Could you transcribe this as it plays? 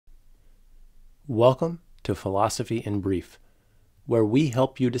Welcome to Philosophy in Brief, where we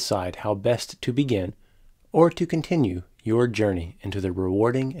help you decide how best to begin or to continue your journey into the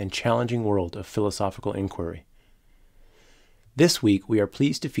rewarding and challenging world of philosophical inquiry. This week, we are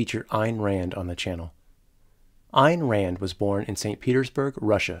pleased to feature Ayn Rand on the channel. Ayn Rand was born in St. Petersburg,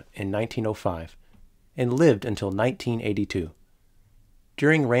 Russia in 1905 and lived until 1982.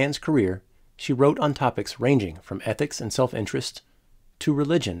 During Rand's career, she wrote on topics ranging from ethics and self-interest to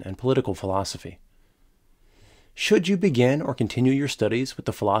religion and political philosophy. Should you begin or continue your studies with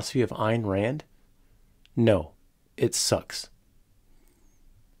the philosophy of Ayn Rand? No, it sucks.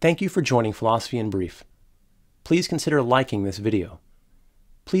 Thank you for joining Philosophy in Brief. Please consider liking this video.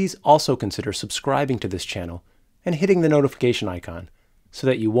 Please also consider subscribing to this channel and hitting the notification icon so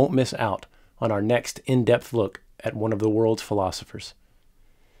that you won't miss out on our next in-depth look at one of the world's philosophers.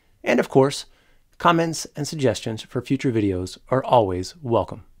 And of course, comments and suggestions for future videos are always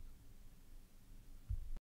welcome.